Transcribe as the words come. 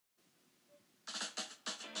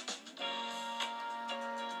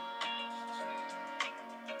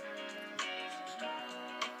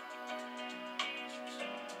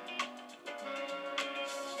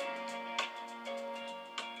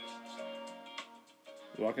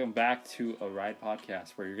Welcome back to a Ride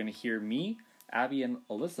Podcast, where you're going to hear me, Abby, and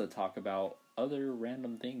Alyssa talk about other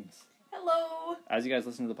random things. Hello! As you guys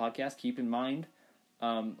listen to the podcast, keep in mind,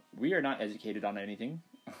 we are not educated on anything.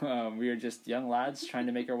 We are just young lads trying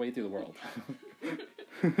to make our way through the world.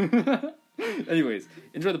 Anyways,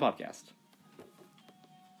 enjoy the podcast.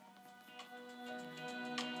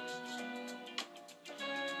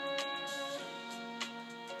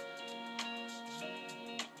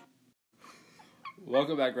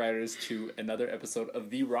 Welcome back, riders, to another episode of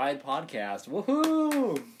the Ride Podcast.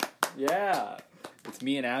 Woohoo! Yeah, it's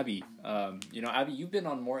me and Abby. Abby, you've been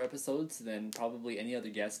on more episodes than probably any other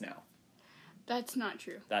guest now. That's not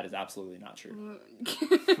true. That is absolutely not true.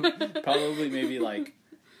 Probably maybe like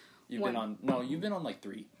you've been on like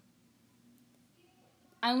 3.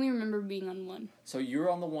 I only remember being on 1. So you're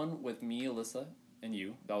on the one with me, Alyssa, and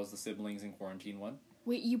you. That was the siblings in quarantine one.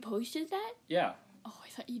 Wait, you posted that? Yeah. Oh, I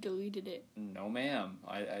thought you deleted it. No, ma'am.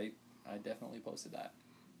 I definitely posted that.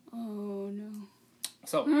 Oh, no.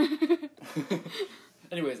 So,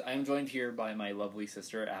 anyways, I am joined here by my lovely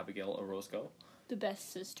sister, Abigail Orozco. The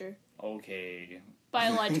best sister. Okay.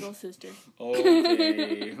 Biological sister.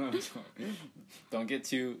 Okay. Don't get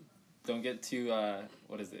too,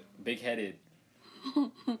 what is it? Big-headed.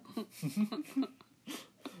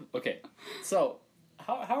 Okay. So,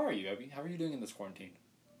 how are you, Abby? How are you doing in this quarantine?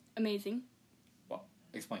 Amazing. Well,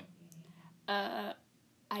 explain. I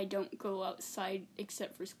don't go outside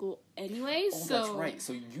except for school anyway, Oh, so... that's right.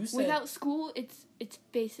 So you said... Without school, it's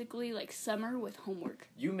basically like summer with homework.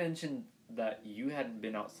 You mentioned that you hadn't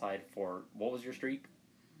been outside for... What was your streak?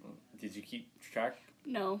 Did you keep track?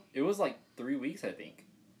 No. It was like 3 weeks, I think.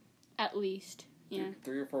 At least. Yeah.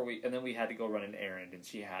 3 or 4 weeks. And then we had to go run an errand, and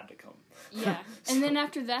she had to come. Yeah. And then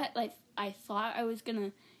after that, like, I thought I was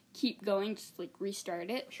gonna keep going, just, like, restart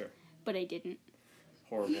it. Sure. But I didn't.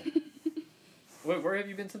 Horrible. Wait, where have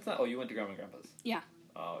you been since that? Oh, you went to Grandma and Grandpa's? Yeah.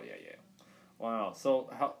 Oh, yeah. Wow. So,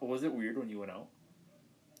 how was it weird when you went out?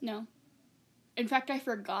 No. In fact, I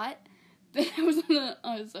forgot that I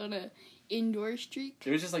was on a indoor streak.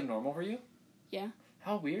 It was just, like, normal for you? Yeah.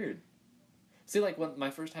 How weird. See, like, when my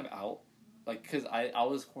first time out, like, because I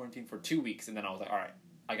was quarantined for 2 weeks, and then I was like, all right,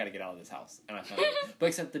 I gotta get out of this house. And I found it. But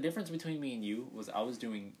except the difference between me and you was I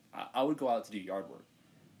would go out to do yard work.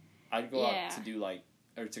 I'd go out to do, like,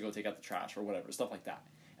 or to go take out the trash or whatever, stuff like that.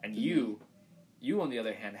 And you on the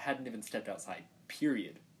other hand, hadn't even stepped outside,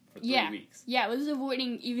 period, for 3 weeks. Yeah, I was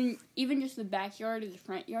avoiding even just the backyard or the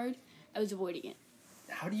front yard. I was avoiding it.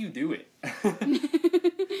 How do you do it?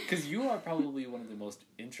 Because you are probably one of the most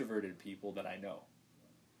introverted people that I know.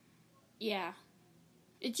 Yeah.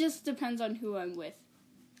 It just depends on who I'm with.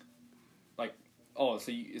 Like, so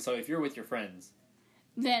if you're with your friends...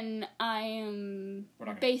 Then I am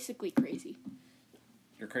basically crazy.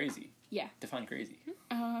 You're crazy? Yeah. Define crazy.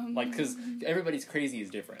 Like, because everybody's crazy is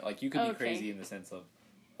different. Like, you could be crazy in the sense of,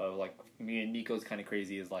 like, me and Niko's kind of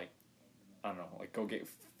crazy is, like, I don't know, like, go get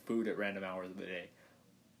food at random hours of the day.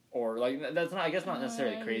 Or, like, that's not, I guess not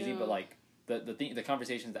necessarily crazy, but, like, the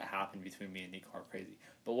conversations that happen between me and Niko are crazy.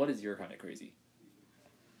 But what is your kind of crazy?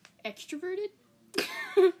 Extroverted?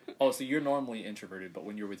 Oh, so you're normally introverted, but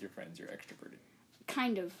when you're with your friends, you're extroverted.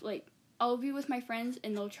 Kind of. Like, I'll be with my friends,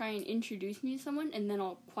 and they'll try and introduce me to someone, and then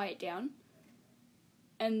I'll quiet down.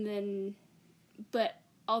 And then... But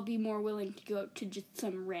I'll be more willing to go up to just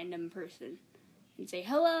some random person and say,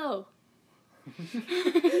 hello!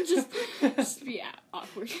 just be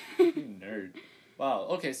awkward. Nerd. Wow,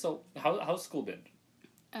 okay, so how's school been?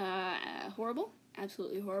 Horrible.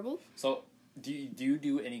 Absolutely horrible. So, do you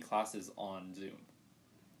do any classes on Zoom?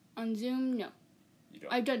 On Zoom, no. You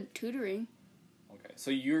don't? I've done tutoring. Okay,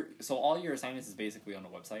 so all your assignments is basically on the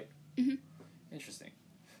website? Mm-hmm. Interesting.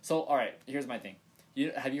 So, alright, here's my thing.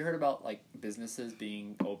 Have you heard about, like, businesses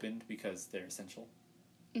being opened because they're essential?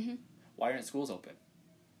 Mm-hmm. Why aren't schools open?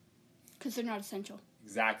 Because they're not essential.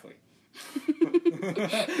 Exactly.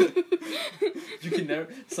 You can never...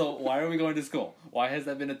 So, why are we going to school? Why has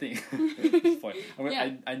that been a thing?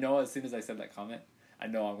 I know as soon as I said that comment, I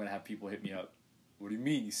know I'm going to have people hit me up. What do you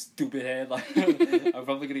mean, you stupid head? Like, I'm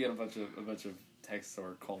probably going to get a bunch of texts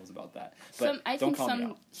or calls about that. But I think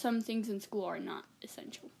some things in school are not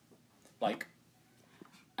essential. Like?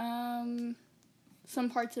 Some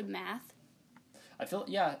parts of math. I feel,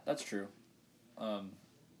 yeah, that's true. I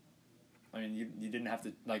mean, you didn't have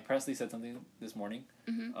to, like, Presley said something this morning,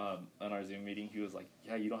 on our Zoom meeting. He was like,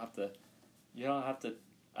 yeah, you don't have to,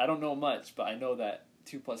 I don't know much, but I know that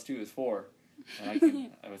 2 plus 2 is 4. And I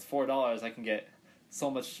can, with $4, I can get so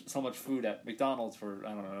much food at McDonald's for, I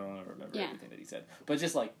don't remember everything that he said. But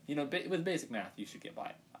just, like, with basic math, you should get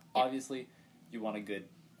by. Yeah. Obviously, you want a good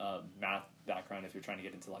math background if you're trying to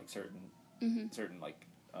get into like certain like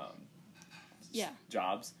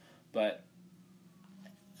jobs, but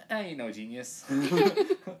I ain't no genius.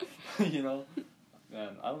 You know,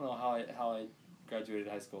 man, I don't know how I graduated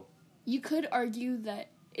high school. You could argue that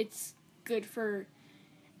it's good for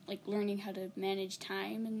like learning how to manage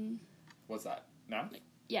time and what's that, math? Like,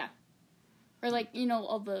 yeah, or like, you know,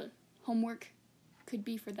 all the homework could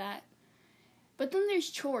be for that. But then there's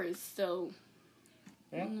chores, so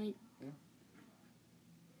like,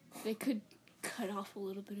 they could cut off a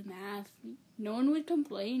little bit of math. No one would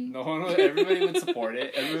complain. No one would. Everybody would support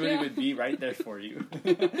it. Everybody would be right there for you.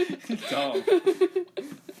 Dumb.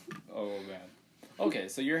 Oh man. Okay,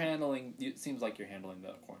 so it seems like you're handling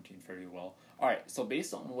the quarantine fairly well. All right, so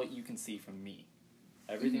based on what you can see from me,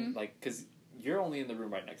 everything like, because you're only in the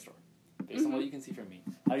room right next door. Based on what you can see from me,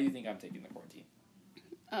 how do you think I'm taking the quarantine?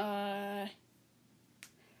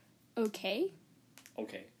 Okay.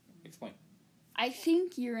 Okay, explain. I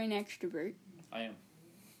think you're an extrovert. I am.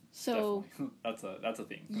 So definitely. that's a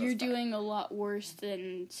thing. You're doing a lot worse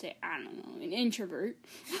than, say, I don't know, an introvert.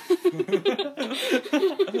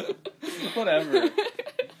 Whatever.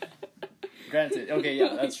 Granted, okay,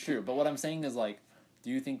 yeah, that's true. But what I'm saying is, like, do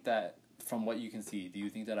you think that, from what you can see, do you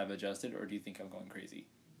think that I've adjusted, or do you think I'm going crazy?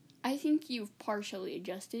 I think you've partially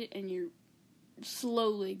adjusted, and you're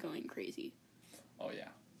slowly going crazy. Oh, yeah.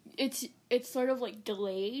 It's sort of, like,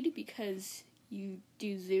 delayed, because you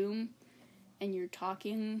do Zoom, and you're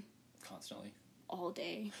talking... constantly. All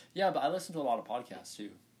day. Yeah, but I listen to a lot of podcasts,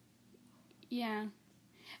 too. Yeah.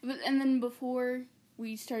 And then before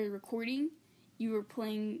we started recording, you were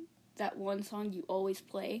playing that one song you always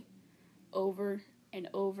play over and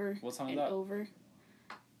over what song and is that? over.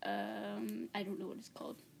 I don't know what it's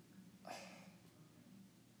called.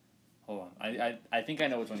 Hold on. I think I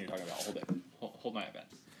know which one you're talking about. Hold it. Hold my iPad.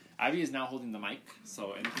 Abby is now holding the mic,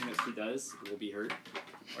 so anything that she does will be heard.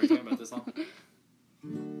 Are you talking about this song?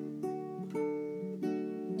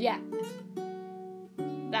 Yeah.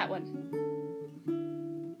 That one.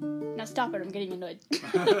 Now stop it, I'm getting annoyed.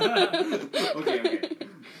 Okay.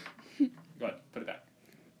 Go ahead, put it back.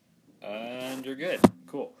 And you're good.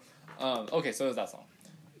 Cool. Okay, so it was that song.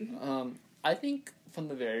 I think from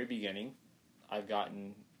the very beginning, like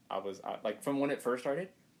from when it first started,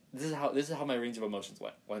 this is how my range of emotions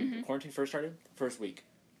went. When quarantine first started, first week,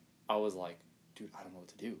 I was like, dude, I don't know what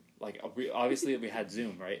to do. Like, obviously we had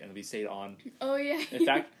Zoom, right? And we stayed on. Oh, yeah. In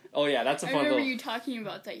fact, that's a fun I remember you talking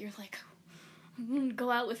about that. You're like, I'm going to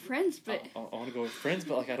go out with friends, but... I want to go with friends,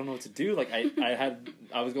 but, like, I don't know what to do. Like, I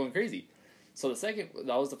was going crazy. So that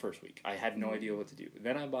was the first week. I had no idea what to do.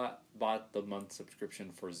 Then I bought the month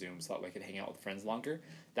subscription for Zoom so that way I could hang out with friends longer.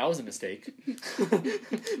 That was a mistake.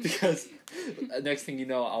 Because next thing you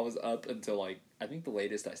know, I was up until, like, I think the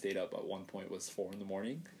latest I stayed up at one point was 4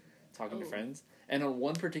 a.m. talking to friends. And on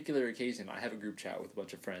one particular occasion, I have a group chat with a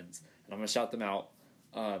bunch of friends, and I'm going to shout them out.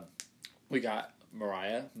 We got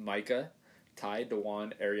Mariah, Micah, Ty,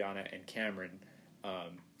 Dewan, Ariana, and Cameron.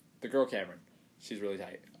 The girl Cameron. She's really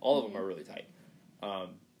tight. All of them are really tight.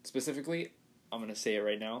 Specifically, I'm going to say it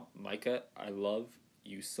right now. Micah, I love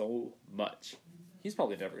you so much. He's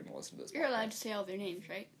probably never going to listen to this. You're allowed to say all their names,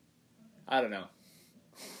 right? I don't know.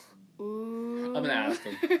 Ooh. I'm going to ask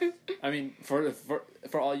him. I mean, for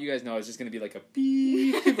all you guys know, it's just going to be like a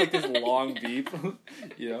beep. Like this long beep.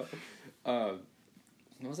 You know?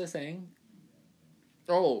 What was I saying?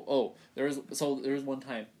 Oh, there was one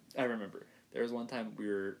time, I remember. There was one time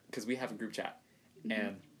because we have a group chat,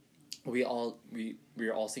 and we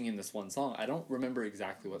were all singing this one song. I don't remember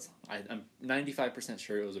exactly what song. I'm 95%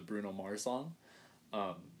 sure it was a Bruno Mars song,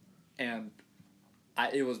 and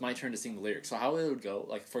it was my turn to sing the lyrics. So how it would go,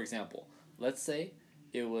 like, for example, let's say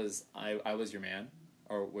it was I was your man,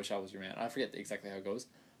 or wish I was your man. I forget exactly how it goes,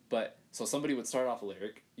 but so somebody would start off a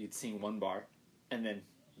lyric, you'd sing one bar, and then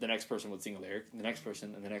the next person would sing a lyric, the next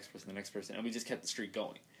person, and the next person, the next person, and we just kept the streak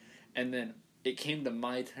going. And then it came to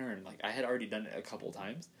my turn. Like, I had already done it a couple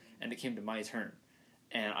times, and it came to my turn.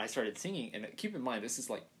 And I started singing, and keep in mind, this is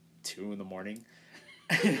like 2 a.m.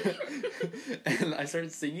 And I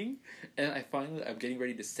started singing, and I'm getting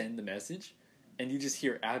ready to send the message, and you just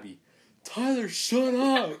hear Abby, Tyler, shut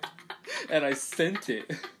up! And I sent it.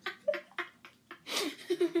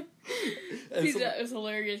 See, that was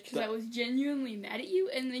hilarious, because I was genuinely mad at you,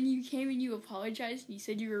 and then you came and you apologized, and you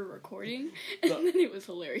said you were recording, and then it was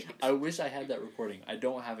hilarious. I wish I had that recording. I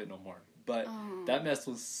don't have it no more. But that mess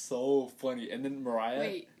was so funny. And then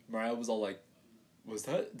Mariah was all like,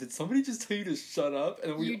 did somebody just tell you to shut up?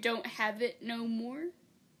 And you don't have it no more?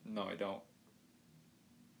 No, I don't.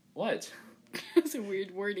 What? That's a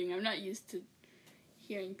weird wording. I'm not used to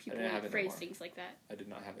hearing people didn't have it no phrase more. things like that. I did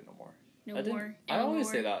not have it no more. No I didn't- more. I always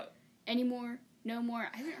say that. Anymore. No more.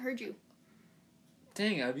 I haven't heard you.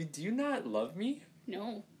 Dang, Abby, do you not love me?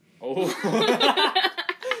 No. Oh.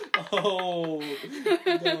 Oh.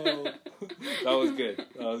 No. That was good.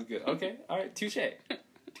 That was good. Okay. All right. Touche.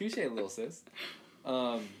 Touche, little sis.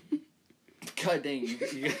 God dang.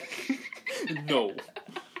 You no.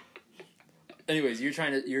 Anyways, you're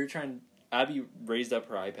trying. Abby raised up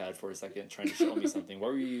her iPad for a second, trying to show me something.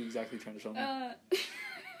 What were you exactly trying to show me?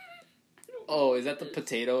 Oh, is that the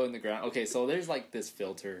potato in the ground? Okay, so there's like this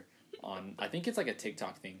filter on. I think it's like a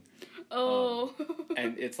TikTok thing. Oh.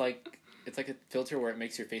 And it's like a filter where it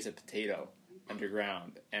makes your face a potato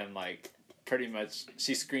underground, and like pretty much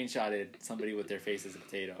she screenshotted somebody with their face as a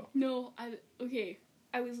potato. No, okay.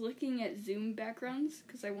 I was looking at Zoom backgrounds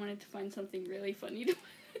because I wanted to find something really funny to.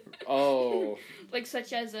 Oh. Like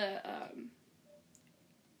such as a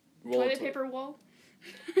Roll toilet paper wall.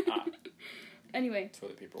 Ah. Anyway,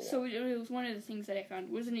 Toilet paper wall. so it was one of the things that I found.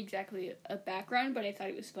 It wasn't exactly a background, but I thought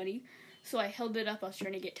it was funny. So I held it up. I was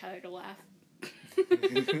trying to get Tyler to laugh.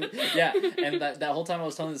 Yeah, and that whole time I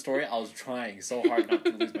was telling the story, I was trying so hard not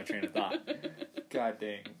to lose my train of thought. God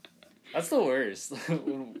dang. That's the worst.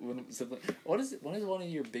 when sibling, what is one of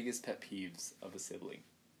your biggest pet peeves of a sibling?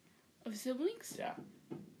 Of siblings? Yeah.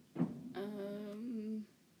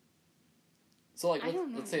 So like, I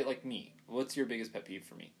don't know. let's say like me. What's your biggest pet peeve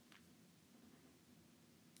for me?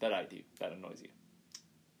 That I do. That annoys you.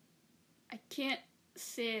 I can't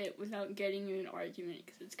say it without getting in an argument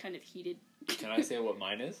because it's kind of heated. Can I say what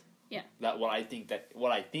mine is? Yeah. What I think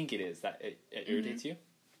it is that it irritates you?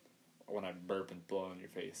 Or when I burp and blow on your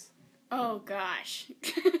face. Oh gosh.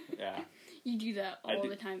 Yeah. You do that all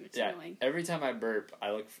the time. It's annoying. Every time I burp,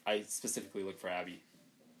 I specifically look for Abby.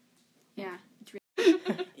 Yeah. It's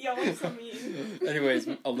Y'all are so mean. Anyways,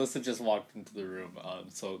 Alyssa just walked into the room,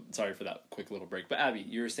 so sorry for that quick little break. But Abby,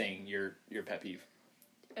 you were saying your pet peeve.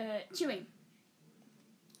 Chewing.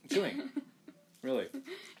 Chewing. Really?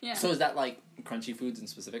 Yeah. So is that like crunchy foods in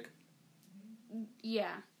specific? Yeah.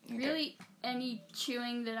 Okay. Really, any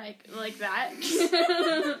chewing that I like that.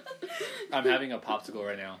 I'm having a popsicle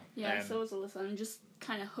right now. Yeah, and so is Alyssa. I'm just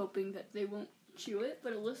kind of hoping that they won't chew it,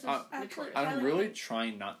 but Alyssa's Actually, notorious. I'm really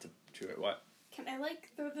trying not to chew it. What? Can I,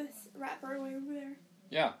 throw this wrapper away over there?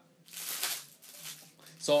 Yeah.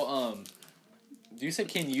 So, you said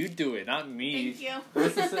can you do it, not me. Thank you.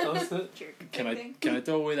 Alyssa, Jerk. can I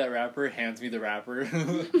throw away that wrapper? Hands me the wrapper.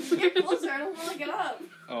 You're closer. I don't want to get up.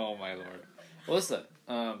 Oh my lord. Alyssa,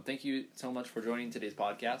 thank you so much for joining today's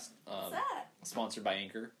podcast. What's that? Sponsored by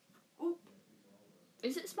Anchor.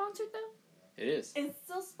 Is it sponsored though? It is. It's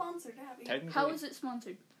still sponsored, Abby. Technically. How is it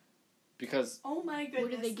sponsored? Because Oh my goodness.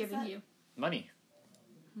 What are they giving you? money.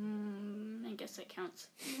 I guess that counts.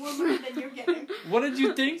 More money than you're getting. What did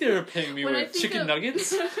you think they were paying me When I with? think Chicken of-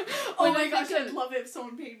 nuggets? Oh When my I gosh, think I'd of- love it if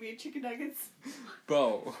someone paid me chicken nuggets.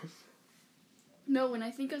 Bro. No, when I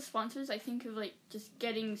think of sponsors, I think of just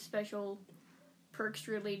getting special perks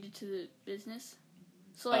related to the business.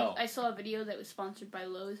 So I saw a video that was sponsored by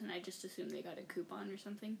Lowe's, and I just assumed they got a coupon or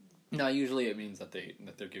something. No, usually it means that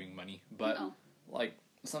they're giving money. But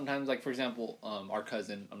sometimes, for example, our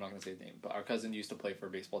cousin, I'm not gonna say his name, but our cousin used to play for a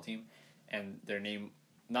baseball team, and their name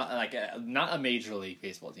not a major league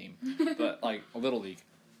baseball team, but a little league.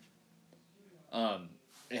 And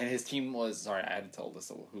his team was I had to tell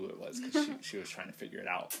Alyssa who it was because she was trying to figure it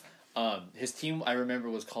out. His team I remember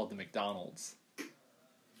was called the McDonald's.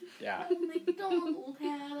 Yeah. McDonald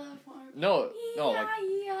had a farm. No,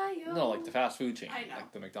 E-I-E-I-O. like the fast food chain, I know.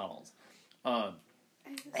 like the McDonald's.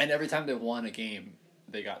 And every time they won a game,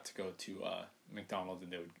 they got to go to McDonald's,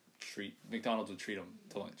 and McDonald's would treat them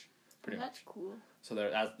to lunch, pretty much. That's cool. So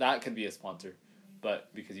that could be a sponsor,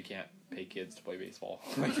 but because you can't pay kids to play baseball,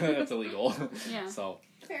 that's illegal. Yeah. So,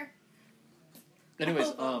 Fair.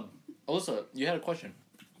 anyways, Alyssa, you had a question.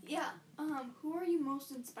 Yeah. Who are you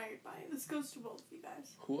most inspired by? This goes to both of you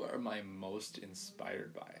guys. Who am I most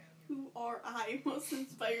inspired by? Who are I most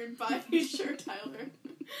inspired by? Sure, Tyler.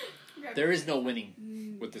 There is no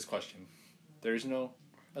winning with this question. There's no.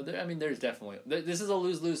 There's definitely. This is a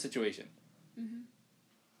lose-lose situation.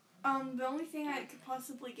 The only thing I could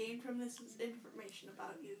possibly gain from this is information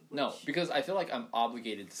about you. No, because I feel like I'm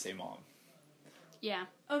obligated to say mom. Yeah.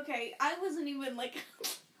 Okay, I wasn't even My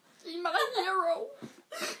hero.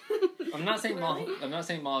 I'm not saying Really? mom. I'm not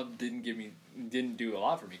saying mom didn't do a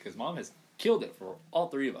lot for me, because mom has killed it for all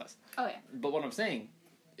three of us. Oh yeah. But what I'm saying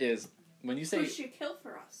is when you say Who should kill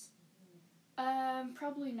for us?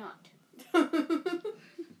 Probably not.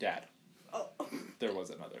 dad, Oh. there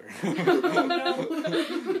was another. Oh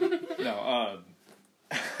no.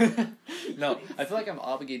 No. No, I feel like I'm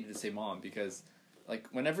obligated to say mom because, like,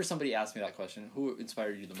 whenever somebody asks me that question, who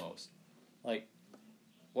inspired you the most? Like,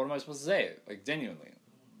 what am I supposed to say? Like, genuinely.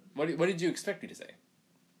 What did you expect me to say?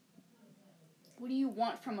 What do you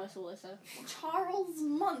want from us, Alyssa? Charles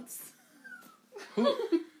Muntz. Who?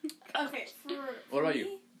 Okay, What about me,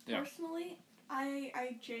 you? Yeah. Personally,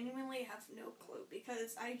 I genuinely have no clue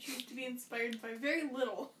because I choose to be inspired by very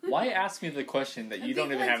little. Why ask me the question that you don't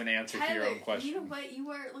even like, have an answer to your Tyler, own question? You know what? You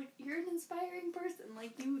are you're an inspiring person.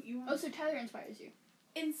 Like you. Oh, so Tyler inspires you.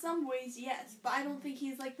 In some ways, yes, but I don't think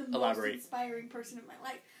he's like the Elaborate. most inspiring person in my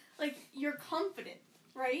life. Like you're confident,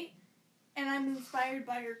 right? And I'm inspired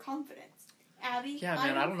by your confidence. Abby, Yeah,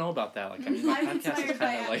 man, I don't know about that. Like, I mean, my I'm podcast is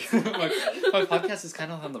inspired by kind of like my podcast is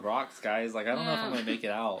kind of on the rocks, guys. Like, I don't know if I'm gonna make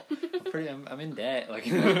it out. I'm in debt. Like,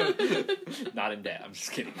 not in debt. I'm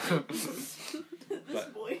just kidding. this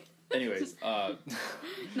But- boy. Anyways,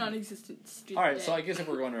 Non-existent student. all right. So I guess if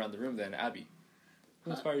we're going around the room, then Abby,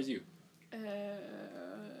 who inspires you?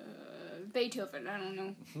 Beethoven. I don't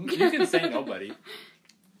know. You can say nobody.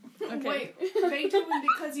 Okay. Wait, Beethoven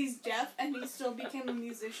because he's deaf and he still became a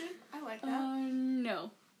musician? I like that.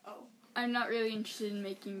 No. Oh. I'm not really interested in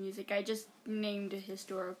making music. I just named a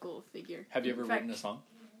historical figure. Have you ever In fact, written a song?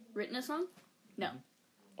 Written a song? No.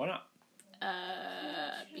 Why not?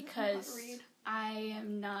 Because read. I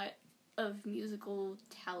am not of musical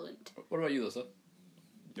talent. What about you, Lisa?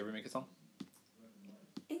 You ever make a song?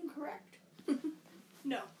 Incorrect.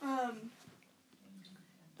 No.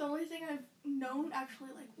 The only thing I've known, actually,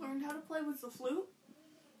 like, learned how to play was the flute.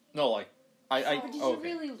 No, like I. But did oh, you okay.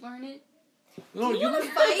 really learn it? No, Do you wanna learn.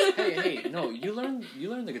 fight? Hey, no, you learn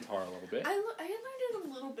the guitar a little bit. I had learned it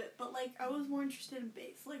a little bit, but, like, I was more interested in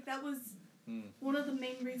bass. Like, that was one of the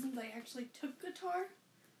main reasons I actually took guitar,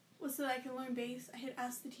 was so that I could learn bass. I had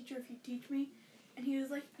asked the teacher if he'd teach me, and he was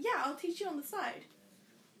like, yeah, I'll teach you on the side.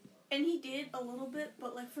 And he did a little bit,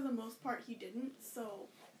 but, like, for the most part, he didn't. So,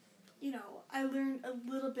 you know, I learned a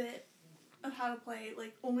little bit of how to play,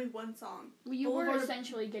 like, only one song. Well, you were Boulevard of-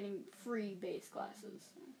 essentially getting free bass classes.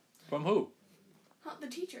 From who? Huh, the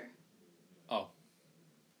teacher. Oh,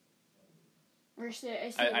 Or I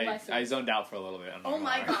said lessons. I zoned out for a little bit. I'm not Oh gonna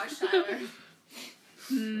my lie. gosh, Tyler.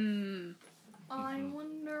 I Hmm.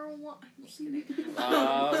 wonder what... I'm just kidding.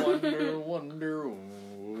 I wonder,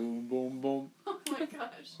 boom, boom, boom. Oh my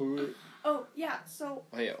gosh. Who? Oh, yeah, so...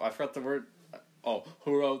 Wait, I forgot the word. Oh,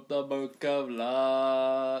 who wrote the book of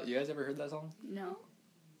love? You guys ever heard that song? No.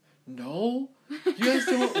 No? You guys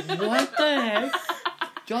don't? What the heck?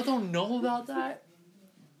 Y'all don't know about that?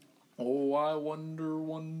 Oh, I wonder,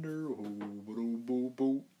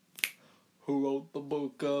 who wrote the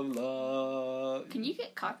book of love? Can you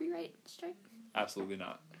get copyright strike? Absolutely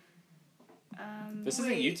not. This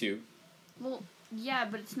Wait. isn't YouTube. Well, yeah,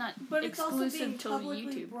 but it's not But it's also exclusive being to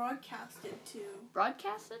publicly YouTube. broadcasted to...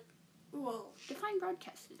 Broadcasted? Well, Define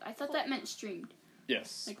broadcasted. I thought that meant streamed,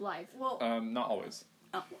 Yes. like live. well... Not always.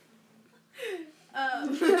 Oh.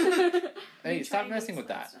 Hey, Me stop trying to messing with explain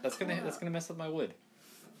that. stuff. That's gonna mess up my wood.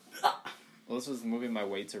 Well, this was moving my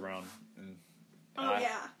weights around, and Oh,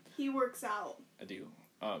 yeah. He works out. I do.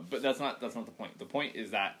 But that's not the point. The point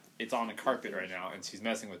is that it's on a carpet right now, and she's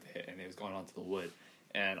messing with it, and it was going onto the wood.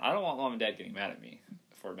 And I don't want mom and dad getting mad at me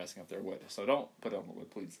for messing up their wood, so don't put it on the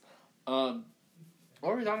wood, please. What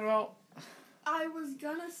were we talking about? I was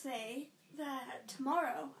gonna say that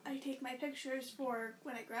tomorrow I take my pictures for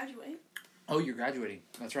when I graduate. Oh, you're graduating.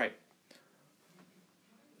 That's right.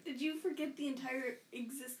 Did you forget the entire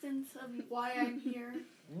existence of why I'm here?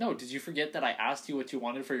 No, did you forget that I asked you what you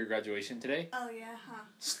wanted for your graduation today? Oh, yeah, huh.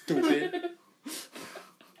 Stupid.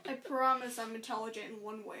 I promise I'm intelligent in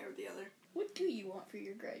one way or the other. What do you want for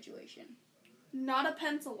your graduation? Not a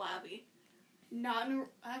pencil, Abby. Not an...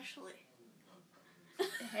 Actually.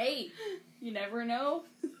 Hey, you never know.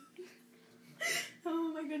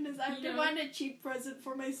 Oh my goodness, I have You to know. find a cheap present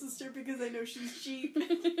for my sister because I know she's cheap.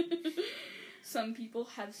 Some people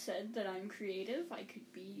have said that I'm creative. I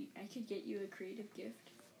could get you a creative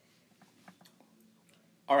gift.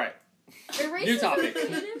 All right. Erase New is topic.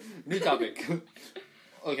 creative? New topic.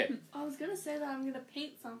 Okay. I was gonna say that I'm gonna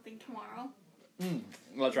paint something tomorrow.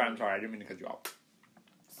 Let's try. I'm sorry. I didn't mean to cut you off.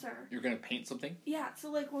 Sir. You're gonna paint something? Yeah,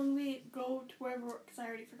 so like when we go to wherever, because I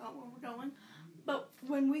already forgot where we're going, but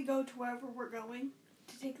when we go to wherever we're going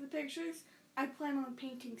to take the pictures, I plan on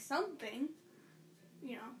painting something,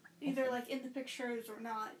 you know, either like in the pictures or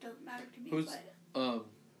not, it doesn't matter to me, but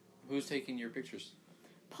Who's taking your pictures?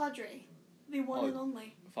 Padre, the one and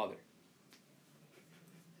only. Father.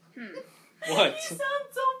 Hmm. What? You sound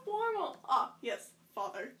so formal. Ah, yes,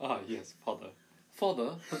 father. Ah, yes, father.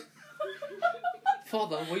 Father?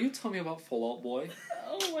 Father, will you tell me about Fall Out Boy?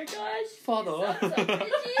 Oh Oh my gosh. Father. So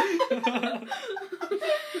cringy.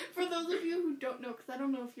 For those of you who don't know, because I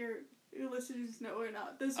don't know if your listeners know or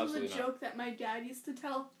not, this was Absolutely a not. joke that my dad used to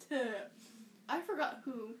tell to, I forgot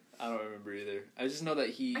who. I don't remember either. I just know that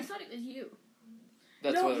he. I thought it was you.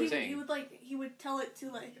 That's no, what I was saying. he would tell it to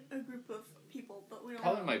like a group of people, but we don't.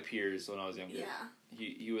 Probably my peers when I was younger. Yeah.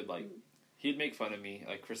 He would like. He'd make fun of me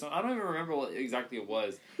like for some. I don't even remember what exactly it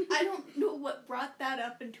was. I don't know what brought that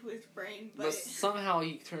up into his brain, But somehow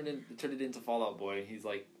he turned it into Fall Out Boy. He's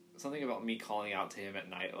like something about me calling out to him at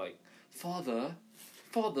night, like, Father,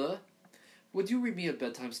 would you read me a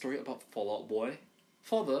bedtime story about Fall Out Boy?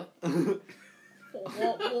 Father. Fall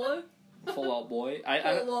Out Boy. Fall Out Boy.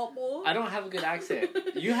 I don't have a good accent.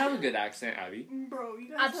 You have a good accent, Abby. Bro, you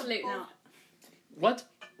guys Absolutely have not. What?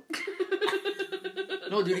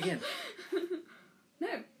 No, do it again.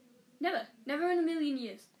 No. Never in a million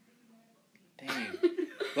years. Dang.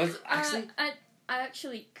 Let's actually I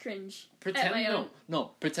actually cringe. pretend. at my own.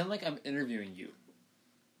 No. Pretend like I'm interviewing you.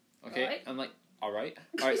 Okay. Alright. I'm like, all right.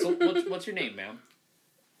 So what's your name, ma'am?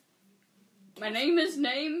 My name is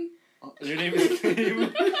Name. Your name is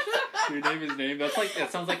Name. Your name is Name. That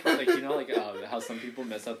sounds like you know how some people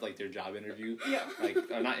mess up like their job interview. Yeah. Like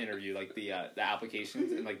not interview, like the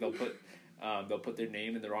applications, and like they'll put their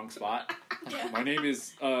name in the wrong spot. Yeah. My name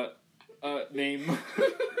is Name.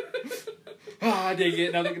 Dang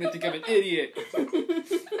it! Now they're gonna think I'm an idiot.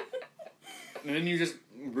 And then you just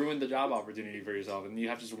ruin the job opportunity for yourself, and you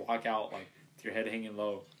have to just walk out like with your head hanging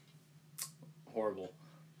low. Horrible.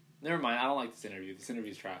 Never mind. I don't like this interview. This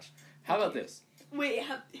interview's trash. How about this? Wait,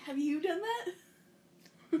 have you done that?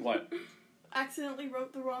 What? Accidentally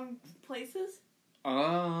wrote the wrong places?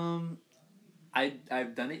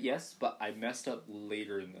 I've done it, yes, but I messed up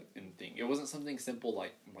later in the thing. It wasn't something simple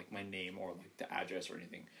like my name or like the address or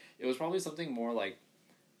anything. It was probably something more like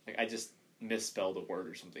I just misspelled a word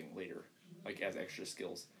or something later, like as extra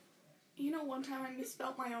skills. You know, one time I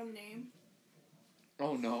misspelled my own name.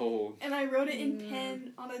 Oh no. And I wrote it in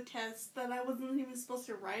pen on a test that I wasn't even supposed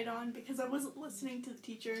to write on because I wasn't listening to the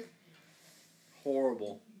teacher.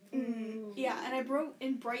 Horrible. Yeah, and I wrote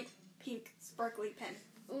in bright pink sparkly pen.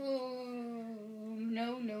 Ooh,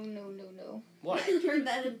 no. What? I turned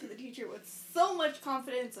that into the teacher with so much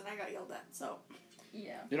confidence and I got yelled at, so.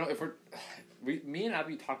 Yeah. You know, me and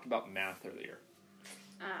Abby talked about math earlier.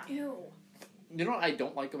 Ew. You know what I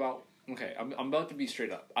don't like about... Okay, I'm about to be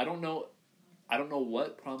straight up. I don't know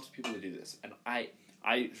what prompts people to do this. And I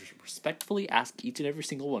respectfully ask each and every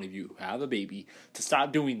single one of you who have a baby to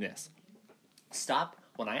stop doing this. Stop.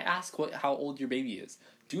 When I ask how old your baby is,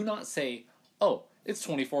 do not say, oh, it's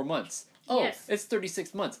 24 months. Oh, yes. It's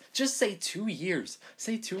 36 months. Just say 2 years.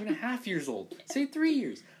 Say 2.5 years old. Say 3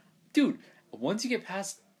 years. Dude, once you get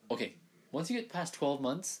past 12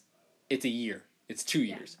 months, it's a year. It's 2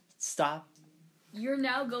 years. Stop. You're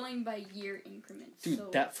now going by year increments. Dude, so.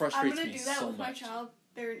 that frustrates me so much. I'm gonna do that with my child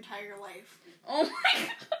their entire life. Oh my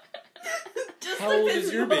god. Just How old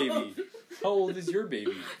is your baby? How old is your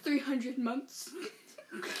baby? 300 months.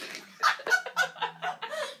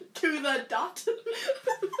 To the dot.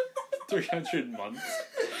 300 months?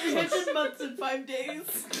 300 months and 5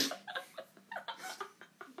 days.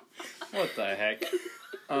 What the heck?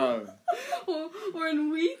 Or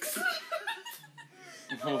in weeks.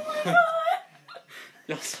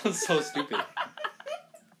 Y'all sound so stupid.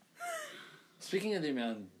 Speaking of the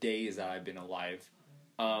amount of days that I've been alive,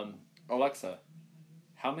 Alexa,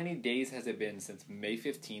 how many days has it been since May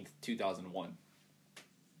 15th, 2001?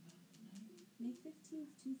 May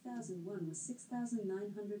 15th, 2001 was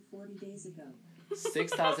 6,940 days ago.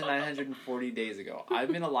 6,940 days ago.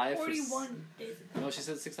 I've been alive 41 days ago. No, she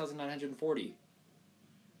said 6,940.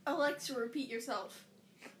 Alexa, repeat yourself.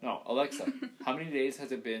 No, Alexa, how many days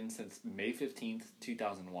has it been since May 15th,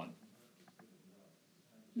 2001?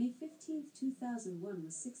 May 15th, 2001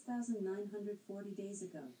 was 6,940 days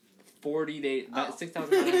ago. 40 days. Oh.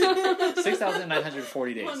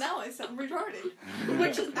 6,940 days. Well, now I sound retarded.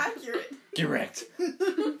 Which is accurate. Correct.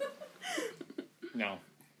 No.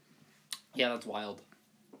 Yeah, that's wild.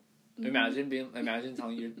 Imagine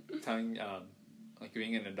telling like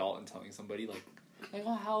being an adult and telling somebody like,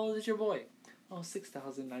 oh, how old is your boy? Oh,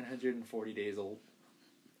 6,940 days old.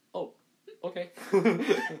 Oh, okay.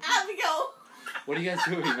 Abigail! What are you guys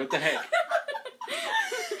doing? What the heck?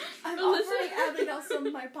 I'm offering Abigail some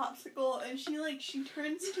of my popsicle, and she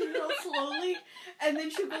turns to it all slowly, and then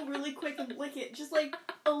she'll go really quick and lick it, just like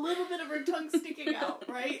a little bit of her tongue sticking out,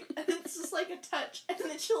 right? And it's just like a touch, and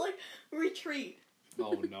then she'll retreat.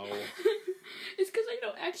 Oh no. It's because I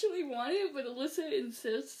don't actually want it, but Alyssa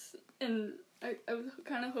insists, and I was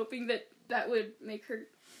kind of hoping that would make her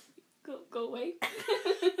Go away.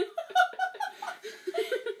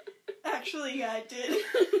 Actually, yeah, I did.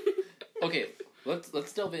 Okay,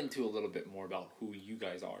 let's delve into a little bit more about who you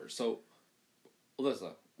guys are. So,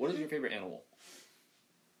 Alyssa, what is your favorite animal?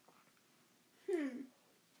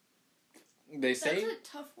 They say That's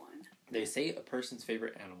a tough one. they say a person's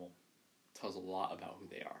favorite animal tells a lot about who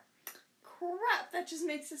they are. Crap, that just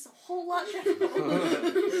makes this a whole lot difficult.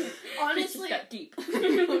 It Honestly, just got deep.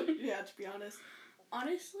 yeah, to be honest.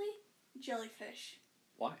 Honestly, jellyfish.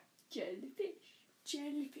 Why? Jellyfish.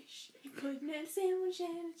 Jellyfish. You put in a sandwich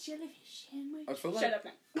and a jellyfish sandwich. I feel like Shut up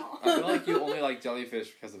now. Aw. I feel like you only like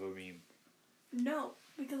jellyfish because of a meme. No,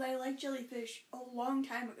 because I liked jellyfish a long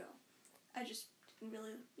time ago. I just didn't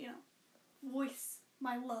really, voice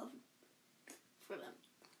my love for them.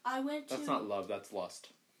 I went to... That's not love, that's lust.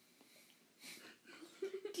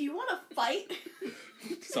 Do you want to fight?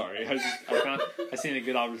 Sorry, I seen a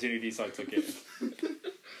good opportunity, so I took it.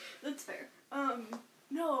 That's fair.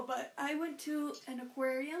 No, but I went to an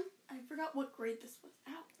aquarium. I forgot what grade this was.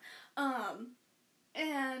 Ow.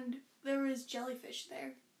 And there was jellyfish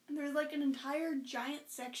there. And there was like an entire giant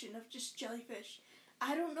section of just jellyfish.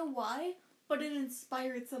 I don't know why, but it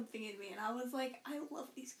inspired something in me. And I was like, I love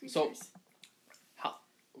these creatures. So,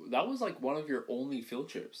 that was like one of your only field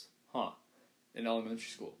trips, huh? In elementary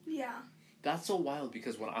school. Yeah. That's so wild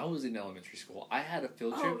because when I was in elementary school, I had a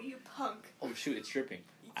field trip. Oh, you punk. Oh shoot, it's dripping.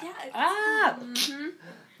 Yeah. Ah!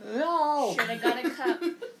 Mm-hmm. No! Should have got a cup.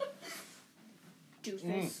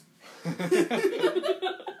 Doofus.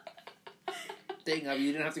 Dang, Abby,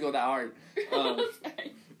 you didn't have to go that hard.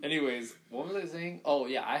 Anyways, what was I saying? Oh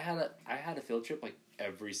yeah, I had a field trip like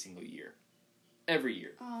every single year. Every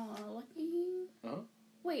year. Oh, lucky. Uh-huh.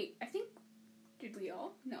 Wait, I think... Did we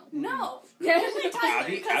all? No. No. Only Tyler,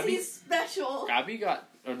 Abby- because Abby- he's special.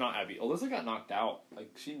 Not Abby. Alyssa got knocked out.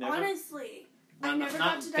 Like she never. Honestly, I Not- never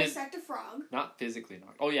not got to phys- dissect a frog. Not physically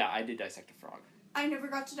knocked. Oh yeah, I did dissect a frog. I never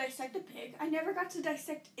got to dissect a pig. I never got to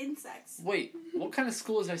dissect insects. Wait, what kind of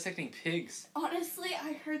school is dissecting pigs? Honestly,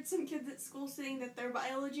 I heard some kids at school saying that their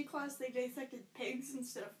biology class they dissected pigs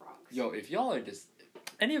instead of frogs. Yo, if y'all are just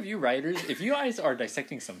any of you writers, if you guys are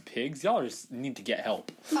dissecting some pigs, y'all just need to get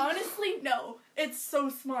help. Honestly, no. It's so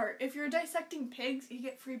smart. If you're dissecting pigs, you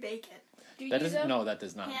get free bacon. Do That you doesn't. though? No, that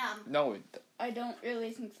does not. Ham. No, I don't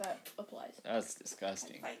really think that applies. that's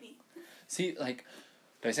disgusting. Fight me. See, like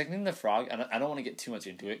dissecting the frog, and I don't want to get too much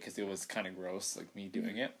into it because it was kind of gross, like me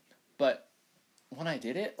doing it. But when I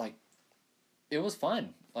did it, like, it was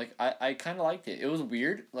fun. Like I kind of liked it. It was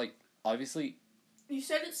weird. Like obviously, You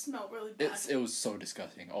said it smelled really bad. it was so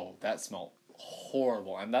disgusting. Oh, that smelled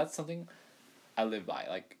horrible, and that's something I live by.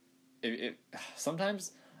 Like, it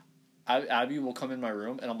sometimes. Abby will come in my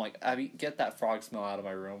room, and I'm like, Abby, get that frog smell out of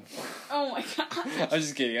my room. Oh my god. I'm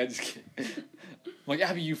just kidding. I'm like,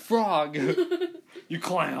 Abby, you frog. You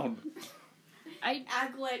clown.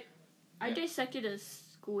 Aglet. I Yeah. dissected a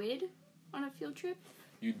squid on a field trip.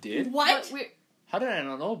 You did? What? But How did I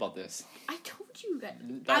not know about this? I told you guys.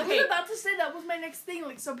 I Okay. was about to say that was my next thing.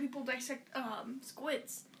 Like some people dissect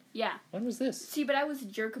squids. Yeah. When was this? See, but I was a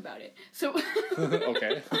jerk about it. So.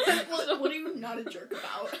 Okay. What are you not a jerk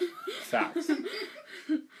about? Facts.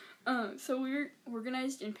 So we were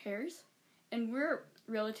organized in pairs, and we're a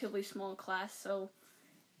relatively small class, so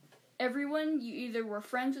everyone, you either were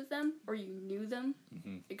friends with them or you knew them,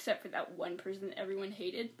 except for that one person that everyone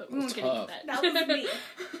hated, but we won't get into Tough. that. That was me.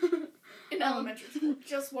 In elementary school.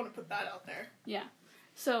 Just want to put that out there. Yeah.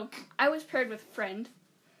 So I was paired with a friend,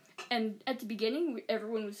 and at the beginning,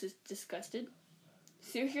 everyone was just disgusted.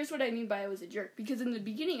 So here's what I mean by I was a jerk, because in the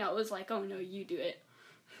beginning I was like, oh no, you do it.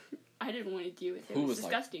 I didn't want to deal with it. Who It was was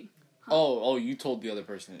like- disgusting. Oh, you told the other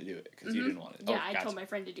person to do it because you didn't want it. Yeah, Oh, I gotcha. told my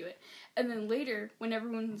friend to do it. And then later, when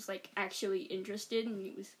everyone was like actually interested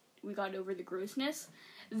and we got over the grossness,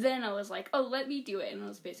 then I was like, oh, let me do it, and I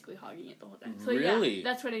was basically hogging it the whole time. So Really? yeah,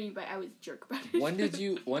 that's what I mean by I was a jerk about it. When did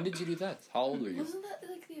you do that? How old were you? Wasn't that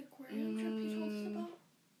like the aquarium trip you told us about?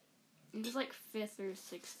 It was like 5th or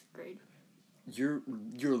 6th grade.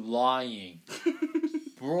 You're lying,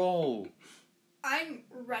 bro. I'm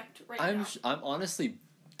wrecked right I'm now. I'm honestly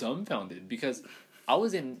dumbfounded because I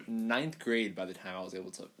was in 9th grade by the time I was able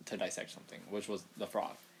to dissect something, which was the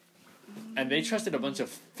frog, and they trusted a bunch of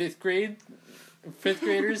fifth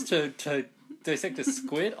graders to dissect a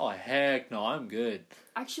squid. Oh heck no, I'm good.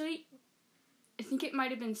 Actually, I think it might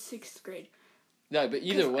have been 6th grade. Yeah, but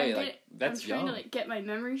either 'Cause way, like that's I'm trying young. to get my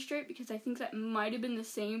memory straight because I think that might have been the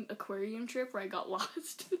same aquarium trip where I got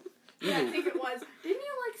lost. Yeah, I think it was. Didn't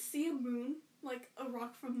you like see a moon? Like a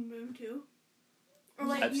rock from the moon too? Or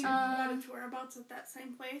like I've you seen- got its whereabouts at that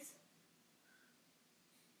same place?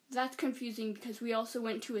 That's confusing because we also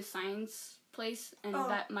went to a science place, and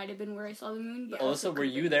that might have been where I saw the moon. But Also, were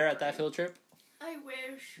you there at that field trip? I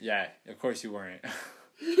wish. Yeah, of course you weren't.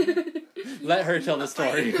 Let her tell the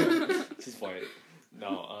story. She's playing.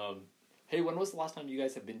 No, hey, when was the last time you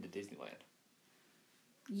guys have been to Disneyland?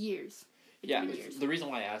 Years. Yeah, the reason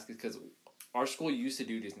why I ask is because our school used to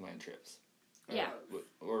do Disneyland trips. Yeah.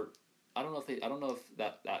 Or I don't know if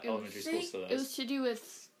that elementary school still does. It was to do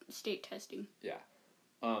with state testing. Yeah.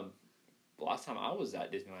 The last time I was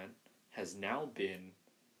at Disneyland has now been,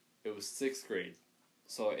 it was 6th grade,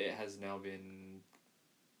 so it has now been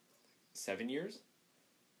 7 years?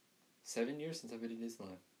 7 years since I've been to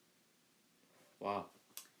Disneyland. Wow.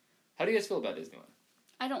 How do you guys feel about Disneyland?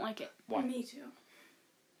 I don't like it. Why? Me too.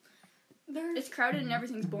 It's crowded and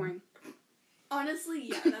everything's boring. Honestly,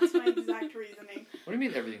 yeah, that's my exact reasoning. What do you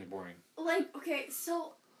mean everything's boring? Like, okay,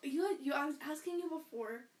 so I was asking you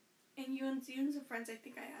before, and you and some friends, I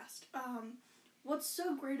think I asked, what's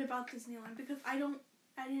so great about Disneyland? Because I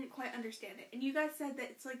didn't quite understand it. And you guys said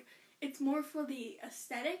that it's more for the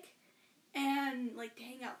aesthetic and, like, to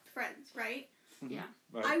hang out with friends, right? Yeah.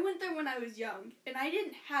 Right. I went there when I was young, and I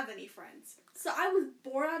didn't have any friends. So I was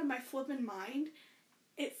bored out of my flippin' mind.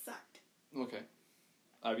 It sucked. Okay.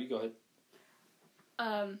 Abby, go ahead.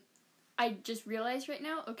 I just realized right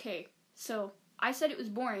now, okay, so I said it was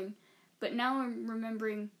boring, but now I'm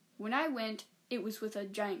remembering when I went, it was with a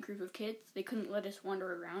giant group of kids. They couldn't let us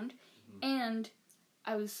wander around. And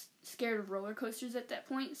I was scared of roller coasters at that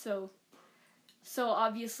point, so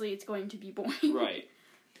obviously it's going to be boring. Right.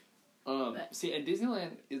 See, and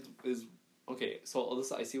Disneyland is okay. So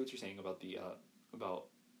Alyssa, I see what you're saying about the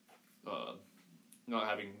not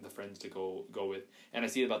having the friends to go with, and I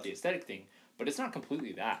see about the aesthetic thing, but it's not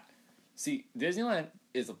completely that. See, Disneyland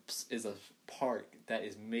is a park that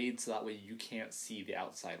is made so that way you can't see the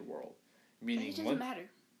outside world. Meaning, It doesn't matter.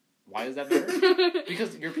 Why does that matter?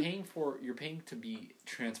 Because you're paying to be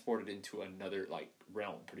transported into another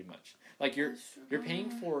realm, pretty much. Like you're paying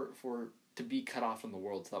for to be cut off from the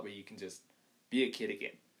world, so that way you can just be a kid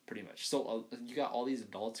again, pretty much. So you got all these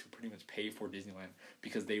adults who pretty much pay for Disneyland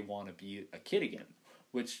because they want to be a kid again.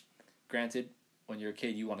 Which, granted, when you're a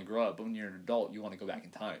kid you want to grow up, but when you're an adult you want to go back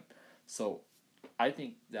in time. So, I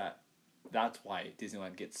think that's why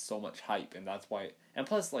Disneyland gets so much hype, and that's why. And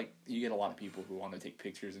plus, you get a lot of people who want to take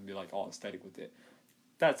pictures and be all aesthetic with it.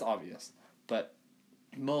 That's obvious, but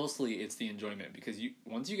mostly it's the enjoyment, because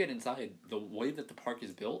once you get inside, the way that the park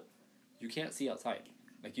is built, you can't see outside.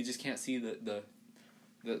 You just can't see the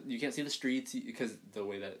you can't see the streets because the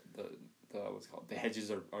way that the what's it called, the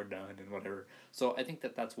hedges are done and whatever. So I think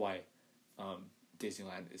that's why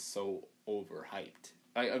Disneyland is so overhyped.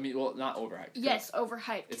 I mean, well, not overhyped. Yes,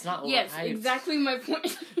 overhyped. It's not overhyped. Yes, exactly my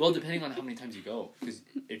point. Well, depending on how many times you go, because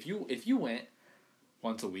if you went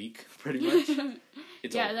once a week, pretty much,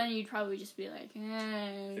 it's over. Then you'd probably just be like,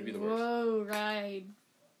 It'd be the worst. whoa, ride.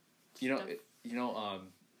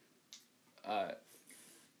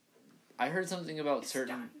 I heard something about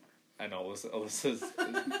certain. I know Alyssa's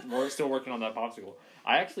we're still working on that popsicle.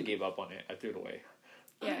 I actually gave up on it. I threw it away.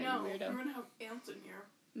 Yeah, I know. you weirdo. We're gonna have ants in here.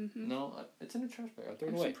 Mm-hmm. No, it's in a trash bag. I threw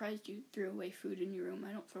it I'm away. surprised you threw away food in your room.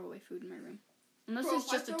 I don't throw away food in my room. Unless Bro, it's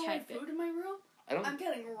just a if I throw tad away bit. food in my room, I'm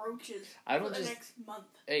getting roaches I don't for the just- next month.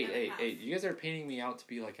 Hey, you guys are painting me out to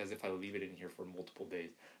be as if I leave it in here for multiple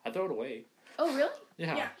days. I throw it away. Oh, really?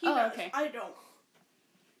 Yeah. Yeah, he Oh, does. okay. I don't.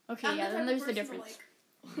 Okay, I'm yeah, the then type there's of the person difference.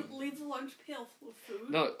 To, leave the lunch pail full of food.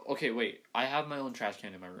 No, okay, wait. I have my own trash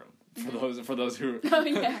can in my room. For those who. Oh,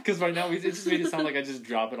 yeah. Because right now it just made it sound like I just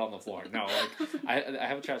drop it on the floor. No, I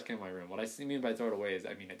have a trash can in my room. What I mean by throw it away is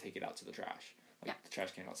I take it out to the trash, Yeah. the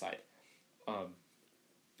trash can outside.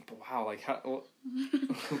 But wow, how?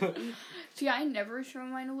 See, I never throw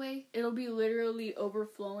mine away. It'll be literally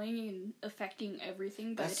overflowing and affecting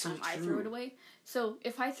everything by That's the time so I throw true. it away. So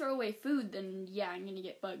if I throw away food, then yeah, I'm gonna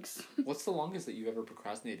get bugs. What's the longest that you've ever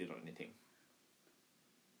procrastinated on anything?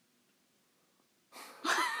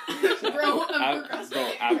 Bro, I'm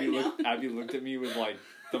procrastinating right now. Abby looked at me with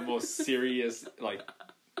the most serious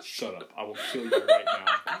shut up! I will kill you right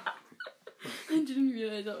now. I didn't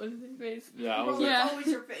realize that was her face. Yeah, I was Bro, like, it's always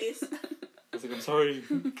your face. I was like, I'm sorry,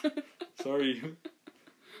 sorry.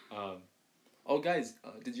 Oh guys,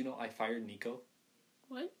 did you know I fired Niko?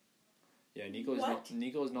 What? Yeah,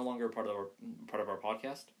 Niko is no longer part of our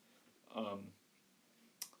podcast.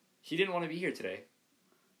 He didn't want to be here today.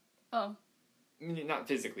 Oh. I mean, not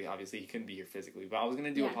physically, obviously. He couldn't be here physically. But I was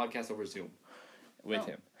going to do a podcast over Zoom with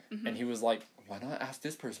him. Mm-hmm. And he was like, why not ask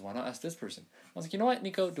this person? Why not ask this person? I was like, you know what,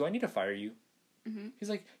 Niko? Do I need to fire you? Mm-hmm. He's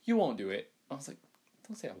like, you won't do it. I was like,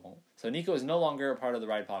 don't say I won't. So Niko is no longer a part of the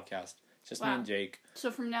Ride podcast. Just me and Jake.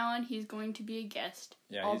 So from now on, he's going to be a guest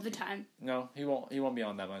all the time. No, he won't. He won't be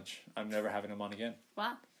on that much. I'm never having him on again.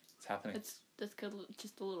 Wow. It's happening. That's good,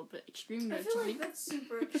 just a little bit extreme. I feel like that's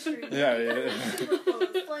super extreme. Yeah. Super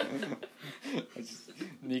close. Like,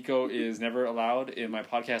 Niko is never allowed in my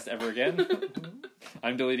podcast ever again.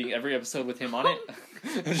 I'm deleting every episode with him on it.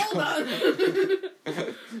 hold on.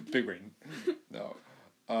 Big brain. No.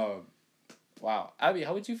 Wow. Abby,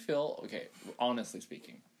 how would you feel? Okay, honestly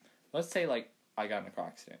speaking. Let's say, like, I got in a car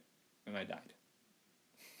accident and I died.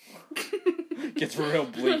 Gets real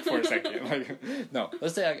bleak for a second. Like, no,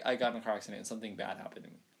 let's say I got in a car accident and something bad happened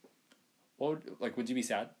to me. Would you be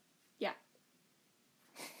sad? Yeah.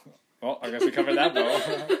 Well, I guess we covered that,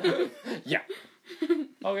 though. Yeah.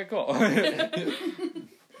 Okay, cool.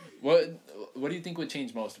 What do you think would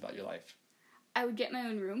change most about your life? I would get my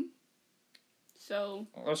own room. So.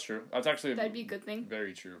 Well, that's true. That's actually that'd be a good thing.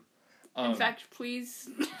 Very true. In fact, please.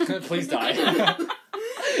 Please die.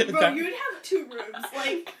 Bro, you would have 2 rooms.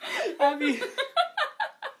 Like, Abby.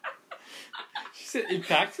 She said, in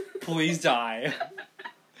fact, please die.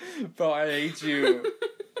 Bro, I hate you.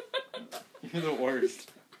 You're the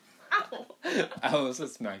worst. Ow. I almost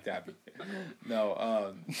just smacked Abby. No,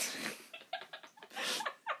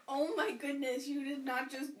 oh my goodness, you did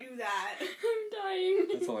not just do that. I'm dying.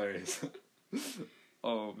 That's hilarious.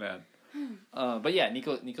 Oh, man. But yeah,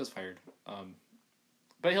 Niko's fired.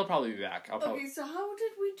 But he'll probably be back. Okay, so how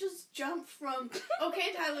did we just jump from,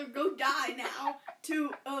 okay, Tyler, go die now,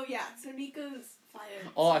 to, oh yeah, so Niko's fired.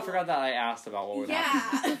 Oh, so. I forgot that I asked about what would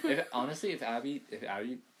happen. Yeah. Honestly, if Abby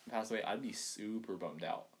passed away, I'd be super bummed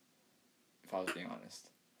out. If I was being honest.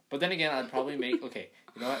 But then again, I'd probably make... Okay,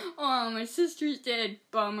 you know what? Oh, my sister's dead.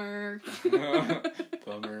 Bummer.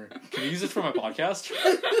 Bummer. Can you use this for my podcast?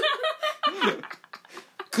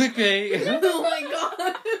 Clickbait! Oh my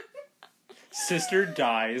god. Sister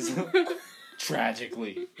dies.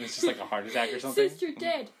 Tragically. It's just like a heart attack or something. Sister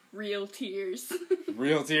dead. Real tears.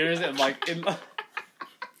 Real tears and like... Use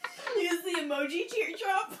the emoji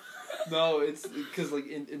teardrop. No, it's because like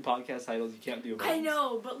in podcast titles you can't do emojis. I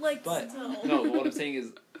know, but like still. No, but what I'm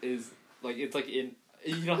saying is like it's like in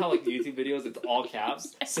you know how like YouTube videos it's all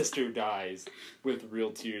caps. Sister dies with real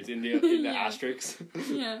tears in the Yeah. asterisks.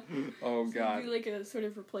 Yeah. Oh god. Do like a sort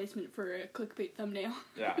of replacement for a clickbait thumbnail.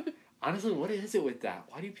 Yeah. Honestly, what is it with that?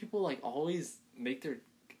 Why do people like always make their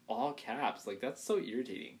all caps? Like that's so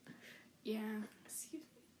irritating. Yeah.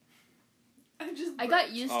 Excuse me. I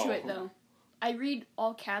got used to it though. I read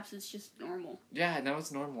all caps. It's just normal. Yeah, now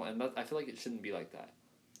it's normal, and I feel like it shouldn't be like that.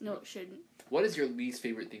 No, it shouldn't. What is your least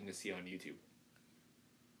favorite thing to see on YouTube?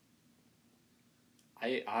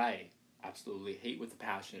 I absolutely hate with a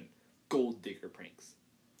passion gold digger pranks.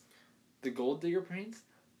 The gold digger pranks,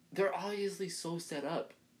 they're obviously so set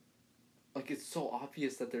up. Like it's so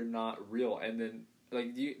obvious that they're not real, and then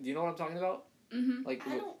like do you know what I'm talking about? Mm-hmm. Like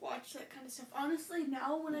I don't watch that kind of stuff. Honestly,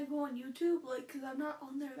 now when I go on YouTube, like, because I'm not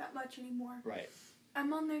on there that much anymore. Right.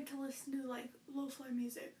 I'm on there to listen to, like, lo-fi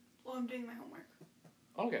music while I'm doing my homework.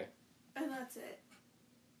 Okay. And that's it.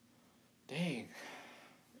 Dang.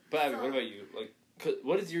 But Abby, what about you? Like,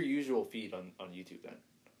 what is your usual feed on YouTube then?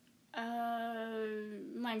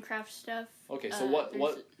 Minecraft stuff. Okay, so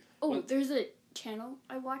there's a channel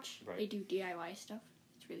I watch. Right. They do DIY stuff.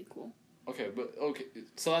 It's really cool. Okay,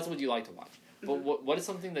 so that's what you like to watch. But what is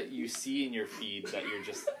something that you see in your feed that you're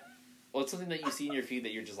just... What's something that you see in your feed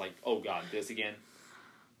that you're just like, oh god, this again?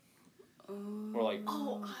 Or like...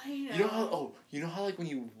 Oh, I know. You know how like when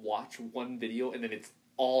you watch one video and then it's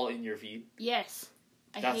all in your feed? Yes.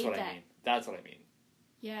 That's what I mean. That's what I mean.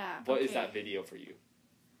 Yeah. What is that video for you?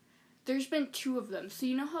 There's been 2 of them. So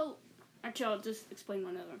you know how... Actually, I'll just explain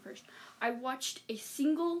one of them first. I watched a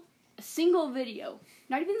single video.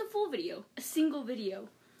 Not even the full video. A single video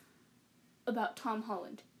about Tom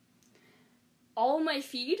Holland. All my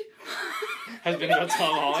feed has been about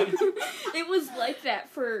Tom Holland? It was like that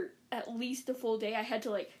for at least a full day. I had to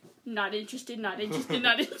like, not interested, not interested,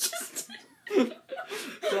 not interested.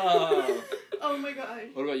 Oh my god.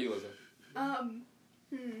 What about you, Liza?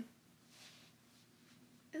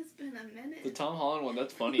 It's been a minute. The Tom Holland one,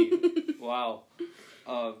 that's funny. Wow.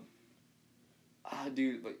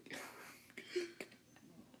 Dude, like...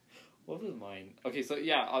 What was mine? Okay, so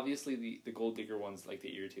yeah, obviously the gold digger ones like they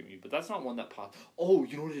irritate me, but that's not one that popped. Oh,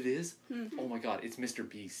 you know what it is? Oh my god, it's Mr.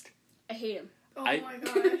 Beast. I hate him. Oh my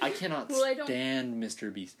gosh. I cannot stand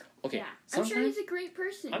Mr. Beast. Okay, yeah. I'm sure he's a great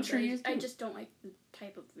person. I'm sure he is too. I just don't like the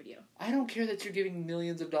type of video. I don't care that you're giving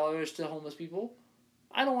millions of dollars to homeless people.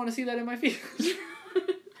 I don't want to see that in my feed.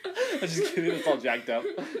 I'm just kidding, it's all jacked up.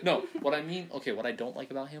 No, what I mean, okay, what I don't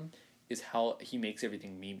like about him is how he makes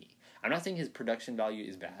everything memey. I'm not saying his production value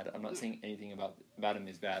is bad. I'm not saying anything about him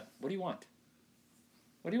is bad. What do you want?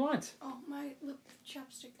 What do you want? Oh, my lip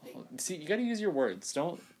chapstick thing. See, you gotta use your words.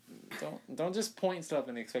 Don't just point stuff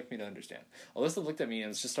and expect me to understand. Alyssa looked at me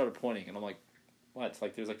and just started pointing, and I'm like, what?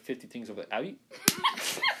 Like, there's like 50 things over there. Abby?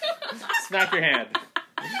 Smack your hand.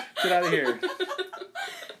 Get out of here.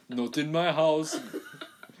 Not in my house.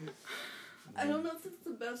 I don't know if it's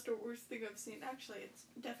the best or worst thing I've seen. Actually, it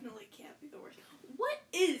definitely can't be the worst. What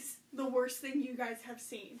is the worst thing you guys have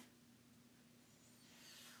seen?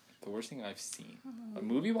 The worst thing I've seen.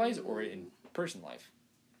 Movie-wise or in person life?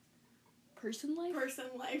 Person life? Person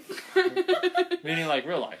life. Meaning like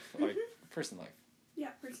real life. Like person life. Yeah,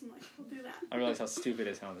 person life. We'll do that. I realize how stupid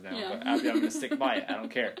it sounds now, Yeah. but Abby, I'm gonna stick by it. I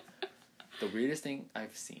don't care. The weirdest thing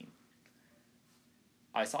I've seen.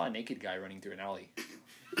 I saw a naked guy running through an alley.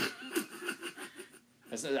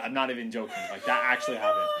 I'm not even joking. Like, that actually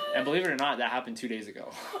happened. And believe it or not, that happened 2 days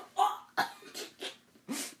ago.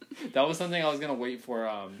 That was something I was gonna wait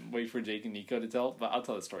for Jake and Niko to tell, but I'll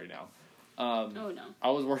tell the story now. Oh no. I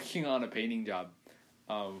was working on a painting job,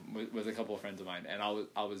 with a couple of friends of mine, and I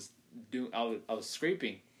was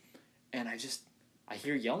scraping, and I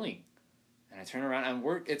hear yelling, and I turn around and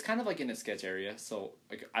it's kind of like in a sketch area, so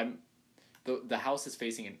like the house is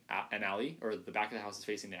facing an alley, or the back of the house is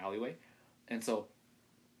facing the alleyway, and so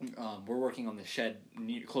we're working on the shed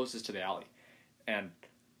closest to the alley, and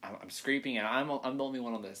I'm scraping, and I'm the only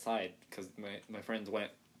one on the side because my friends went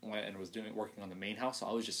and was working on the main house, so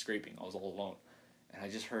I was just scraping. I was all alone, and I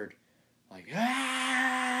just heard like,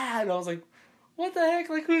 ah, and I was like, what the heck?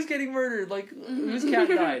 Like, who's getting murdered? Like, whose cat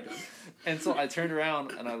died? And so I turned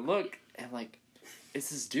around and I look, and like, it's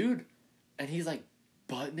this dude, and he's like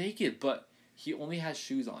butt naked, but he only has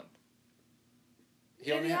shoes on.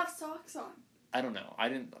 Did he have socks on? I don't know. I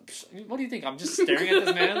didn't. What do you think? I'm just staring at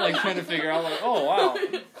this man, like trying to figure out, like, oh wow.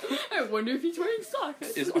 I wonder if he's wearing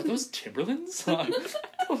socks. Are those Timberlands?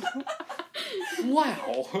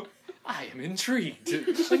 Wow. I am intrigued.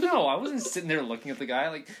 Like, no, I wasn't sitting there looking at the guy.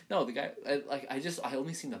 Like, no, the guy. I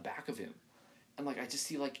only seen the back of him, and like I just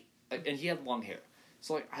see like, and he had long hair.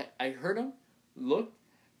 So like I heard him look,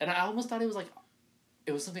 and I almost thought it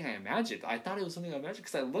was something I imagined. I thought it was something I imagined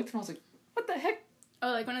because I looked and I was like, what the heck?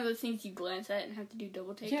 Oh, like one of those things you glance at and have to do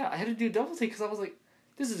double take? Yeah, I had to do double take because I was like,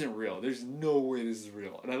 this isn't real. There's no way this is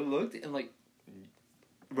real. And I looked and like,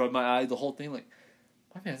 rubbed my eye, the whole thing, like,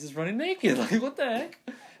 my man's just running naked. Like, what the heck?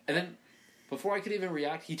 And then, before I could even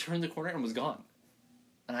react, he turned the corner and was gone.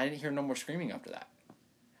 And I didn't hear no more screaming after that.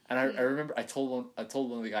 And I remember I told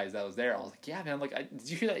one of the guys that was there, I was like, yeah, man, like, did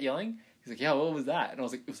you hear that yelling? He's like, yeah, what was that? And I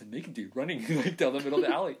was like, it was a naked dude running like down the middle of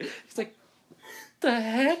the alley. He's like, the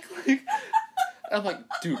heck? Like, I'm like,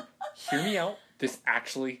 dude, hear me out. This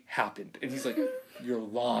actually happened. And he's like, you're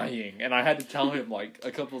lying. And I had to tell him like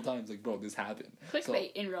a couple of times, like, bro, this happened.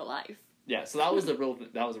 Clickbait in real life. Yeah, so that was a real thing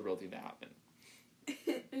that happened.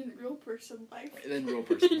 In real person life. In real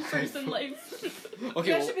person In life. person life.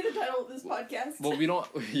 Okay, That should be the title of this podcast. well, we don't.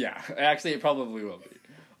 Yeah, actually, it probably will be.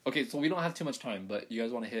 Okay, so we don't have too much time, but you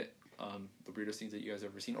guys want to hit the weirdest things that you guys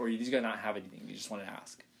have ever seen, or you just guys not have anything? You just want to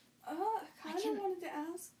ask. I kind of wanted to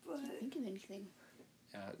ask, but Think of anything.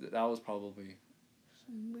 Yeah, that was probably.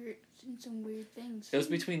 Some weird things. It was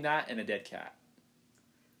between that and a dead cat.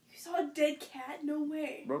 you saw a dead cat? No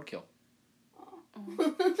way. Roadkill.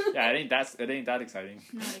 Oh. Yeah, it ain't that exciting.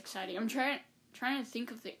 Not exciting. I'm trying to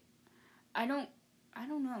think of the. I don't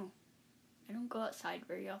know. I don't go outside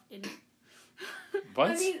very often.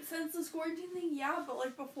 What? I mean, since this quarantine thing, yeah, but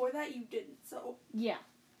like before that, you didn't. So Yeah,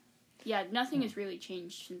 nothing has really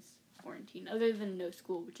changed since quarantine, other than no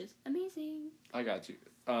school, which is amazing. I got you.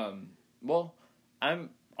 Well, I'm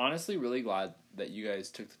honestly really glad that you guys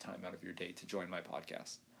took the time out of your day to join my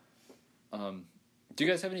podcast. Do you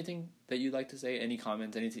guys have anything that you'd like to say? Any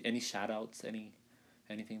comments? Any shout-outs?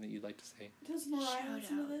 Anything that you'd like to say? does Mariah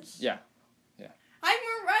listen to this? Yeah. Hi,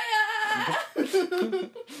 Mariah.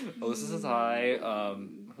 Alyssa says hi.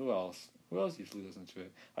 Who else? Who else usually listens to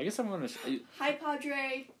it? I guess I'm gonna. Hi,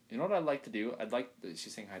 Padre. You know what I'd like to do?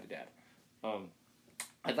 She's saying hi to Dad.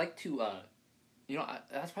 I'd like to.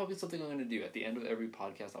 That's probably something I'm gonna do at the end of every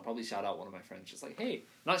podcast. I'll probably shout out one of my friends, just like, hey,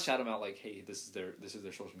 not shout them out like, hey, this is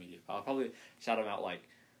their social media. I'll probably shout them out like,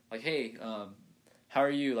 hey, how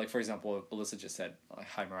are you? Like, for example, Alyssa just said, like,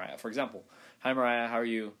 hi Mariah. For example, hi Mariah, how are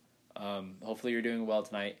you? Hopefully you're doing well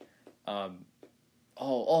tonight.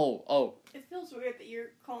 It feels weird that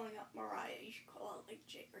you're calling out Mariah. You should call out like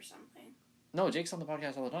Jake or something. No, Jake's on the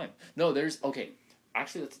podcast all the time. No,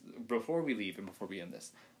 actually, before we leave and before we end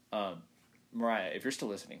this, Mariah, if you're still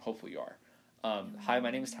listening, hopefully you are. Hi,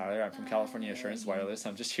 my name is Tyler. I'm from California Assurance Wireless.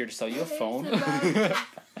 I'm just here to sell you a phone.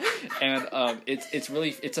 And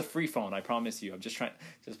it's a free phone. I promise you. I'm just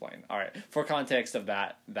playing. All right. For context of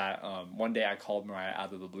that one day I called Mariah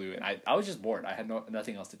out of the blue, and I was just bored. I had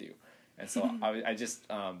nothing else to do, and so I just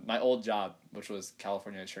my old job, which was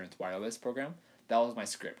California Assurance Wireless program, that was my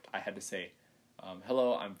script. I had to say,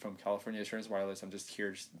 hello, I'm from California Assurance Wireless. I'm just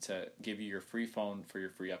here to give you your free phone for your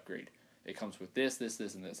free upgrade. It comes with this, this,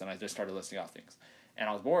 this, and this. And I just started listing off things. And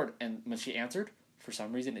I was bored. And when she answered, for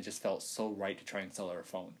some reason, it just felt so right to try and sell her a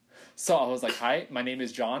phone. So I was like, hi, my name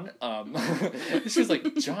is John. She was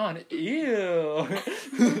like, John, ew.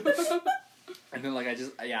 And then, like, I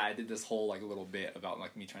did this whole, like, little bit about,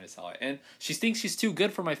 like, me trying to sell it. And she thinks she's too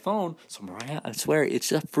good for my phone. So, Mariah, I swear,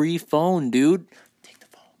 it's a free phone, dude. Take the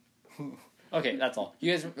phone. Okay, that's all.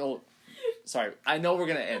 You guys, sorry. I know we're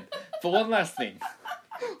going to end. But one last thing.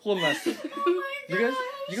 Oh my gosh.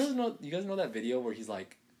 You guys know that video where he's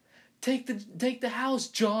like, take the house,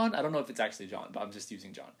 John. I don't know if it's actually John, but I'm just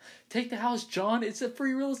using John. Take the house, John. It's a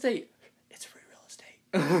free real estate. It's free real estate.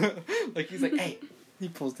 Like he's like, hey, he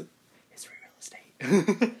pulls it. It's free real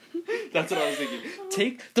estate. That's what I was thinking.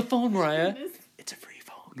 Take the phone, Mariah. It's a free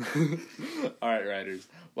phone. All right, riders.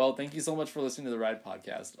 Well, thank you so much for listening to the Ride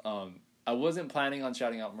Podcast. I wasn't planning on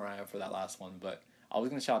shouting out Mariah for that last one, but I was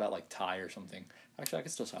gonna shout out like Ty or something. Actually, I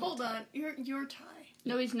could still shout out. Hold on, you're Ty.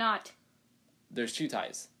 No, he's not. There's two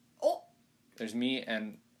Ties. Oh. There's me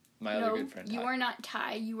and my other good friend Ty. You are not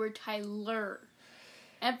Ty. You are Tyler.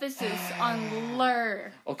 Emphasis on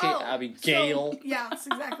lur. Okay, Abigail. So, yeah, that's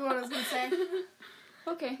exactly what I was gonna say.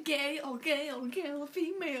 Okay. Gail,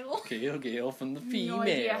 female. Gail from the female. No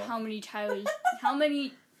idea how many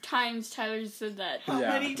times Tyler said that. How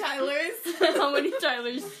many Tylers? How many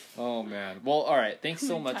Tylers? Oh man. Well, all right. Thanks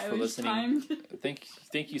so much for listening. Timed? Thank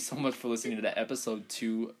you so much for listening to the episode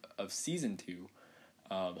 2 of season 2.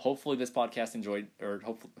 Hopefully this podcast enjoyed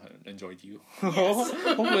you. Yes.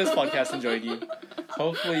 Hopefully this podcast enjoyed you.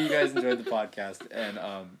 Hopefully you guys enjoyed the podcast, and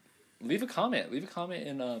leave a comment. Leave a comment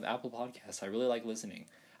in Apple Podcasts. I really like listening.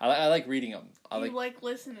 I like reading them. I like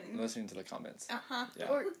listening to the comments.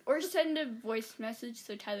 Yeah. Or send a voice message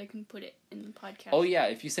so Tyler can put it in the podcast. Oh yeah,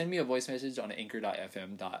 if you send me a voice message on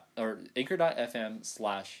anchor.fm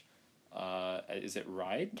is it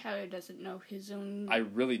Ride? Tyler doesn't know his own. I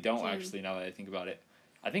really don't actually, now that I think about it.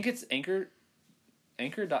 I think it's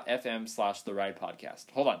anchor.fm/the Ride Podcast.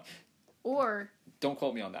 Hold on. Or don't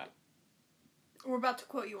quote me on that. We're about to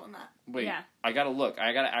quote you on that. Wait, yeah. I gotta look.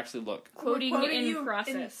 I gotta actually look. Quoting in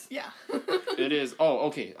process. Yeah. It is. Oh,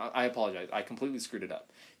 okay. I apologize. I completely screwed it up.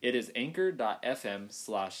 It is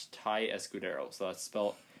anchor.fm/Ty Escudero. So that's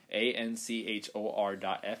spelled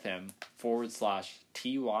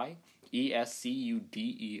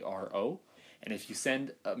ANCHOR.FM/TYESCUDERO. And if you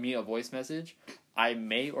send me a voice message, I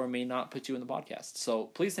may or may not put you in the podcast. So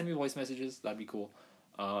please send me voice messages. That'd be cool.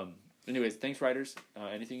 Anyways, thanks, writers.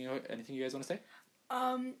 Anything you guys want to say?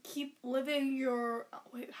 Keep living your...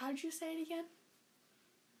 Wait, how did you say it again?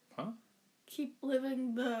 Huh? Keep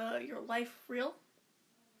living your life real?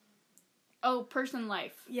 Oh, person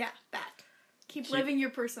life. Yeah, that. Keep living your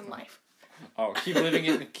person life. Oh, keep living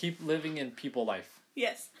in people life.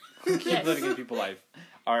 Yes. Keep living in people life.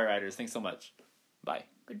 All right, writers. Thanks so much. Bye.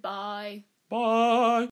 Goodbye. Bye.